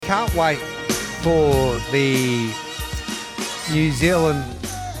can't wait for the New Zealand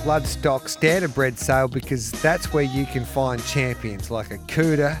Bloodstock standardbred sale because that's where you can find champions like a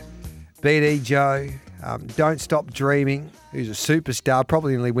Cuda, BD Joe, Don't Stop Dreaming, who's a superstar,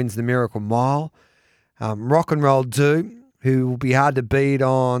 probably only wins the Miracle Mile, Rock and Roll Do, who will be hard to beat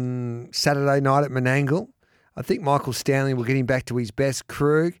on Saturday night at Menangle. I think Michael Stanley will get him back to his best.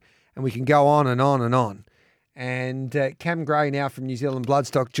 Krug, and we can go on and on and on. And Cam Gray now from New Zealand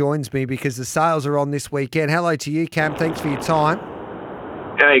Bloodstock joins me because the sales are on this weekend. Hello to you, Cam. Thanks for your time.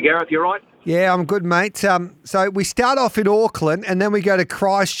 Hey, Gareth, you right? Yeah, I'm good, mate. So we start off in Auckland and then we go to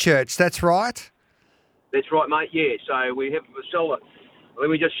Christchurch. That's right? That's right, mate, yeah. So we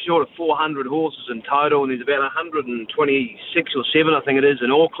just short of 400 horses in total, and there's about 126 or 7, I think it is,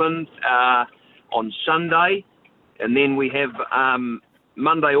 in Auckland on Sunday. And then we have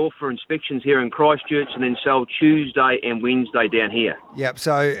Monday off for inspections here in Christchurch, and then sell Tuesday and Wednesday down here. Yep,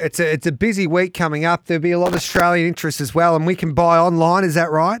 so it's a busy week coming up. There'll be a lot of Australian interest as well, and we can buy online, is that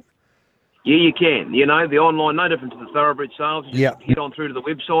right? Yeah, you can. You know, the online, no different to the thoroughbred sales. You Yep. just head on through to the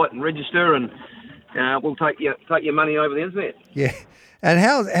website and register, and we'll take your money over the internet. Yeah. And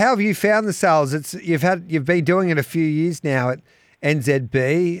how have you found the sales? You've been doing it a few years now at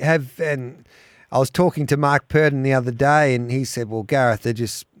NZB. And I was talking to Mark Purden the other day, and he said, "Well, Gareth,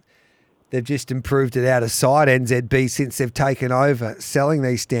 they've just improved it out of sight, NZB, since they've taken over selling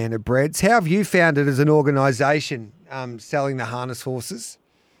these standard breds." How have you found it as an organisation selling the harness horses?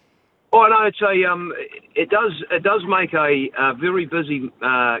 Oh no, it does make a very busy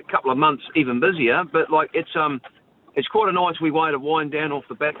couple of months even busier. But like it's quite a nice wee way to wind down off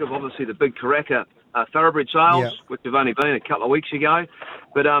the back of obviously the big Karaka thoroughbred sales, which have only been a couple of weeks ago.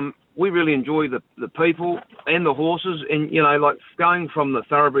 But we really enjoy the people and the horses, and you know, like going from the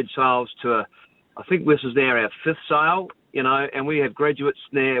thoroughbred sales to I think this is now our 5th sale. You know, and we have graduates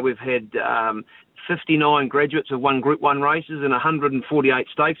now. We've had 59 graduates have won Group 1 races and 148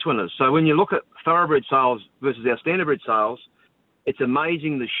 stakes winners. So when you look at thoroughbred sales versus our standardbred sales, it's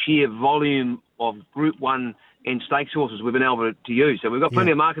amazing the sheer volume of Group 1 and stakes horses we've been able to use. So we've got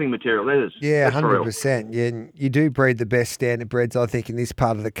plenty of marketing material, that is. Yeah, That's for real. 100%. Yeah, and you do breed the best standardbreds, I think, in this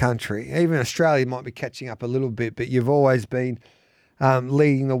part of the country. Even Australia might be catching up a little bit, but you've always been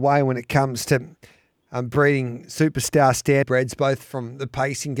leading the way when it comes to breeding superstar standardbreds, both from the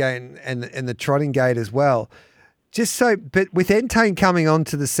pacing gate and the trotting gate as well. But with Entain coming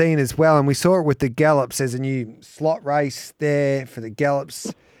onto the scene as well, and we saw it with the Gallops, there's a new slot race there for the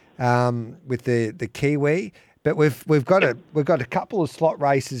Gallops with the Kiwi. But we've got a couple of slot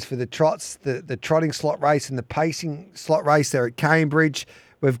races for the trots, the trotting slot race and the pacing slot race there at Cambridge.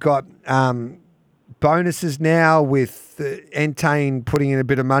 We've got bonuses now with Entain putting in a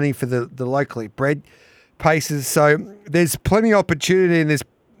bit of money for the locally bred paces. So there's plenty of opportunity and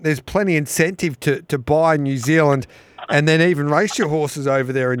there's plenty of incentive to buy in New Zealand and then even race your horses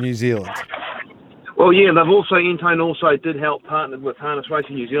over there in New Zealand. Well, yeah, Entain also did help partner with Harness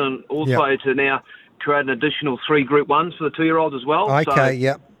Racing New Zealand also to now create an additional 3 Group 1s for the 2-year-olds as well.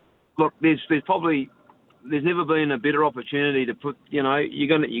 Okay, Look, there's never been a better opportunity to put, you know, you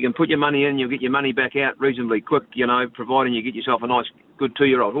can put your money in, you'll get your money back out reasonably quick, you know, providing you get yourself a nice, good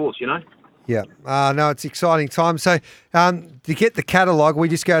 2-year-old horse, you know. Yeah. No, it's exciting time. So to get the catalogue, we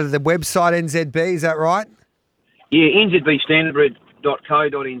just go to the website, NZB, is that right? Yeah,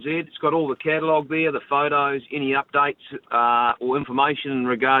 nzbstandardbred.co.nz. It's got all the catalogue there, the photos, any updates or information in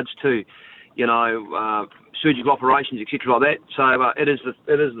regards to, you know, surgical operations, etc. like that. So it is the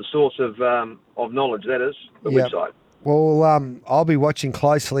source of knowledge, that is, the website. Well, I'll be watching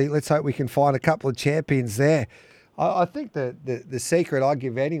closely. Let's hope we can find a couple of champions there. I think the secret I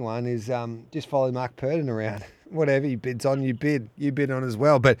give anyone is just follow Mark Purden around. Whatever he bids on, you bid on as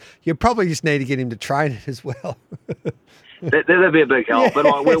well. But you probably just need to get him to train it as well. That'd be a big help. Yes. But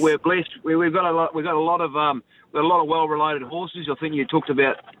like, we're blessed. We've got a lot of well-related horses. I think you talked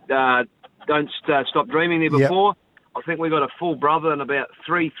about Don't Stop Dreaming there before. I think we've got a full brother and about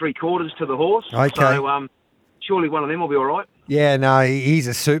 3/3 to the horse. Okay. So surely one of them will be all right. Yeah, no, he's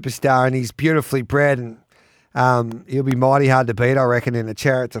a superstar and he's beautifully bred and he'll be mighty hard to beat, I reckon, in a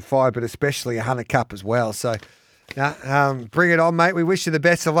Chariots of Fire, but especially a Hunter Cup as well. So bring it on, mate. We wish you the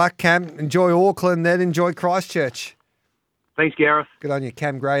best of luck, Cam. Enjoy Auckland, then enjoy Christchurch. Thanks, Gareth. Good on you.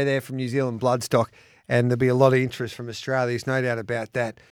 Cam Gray there from New Zealand Bloodstock. And there'll be a lot of interest from Australia. There's no doubt about that.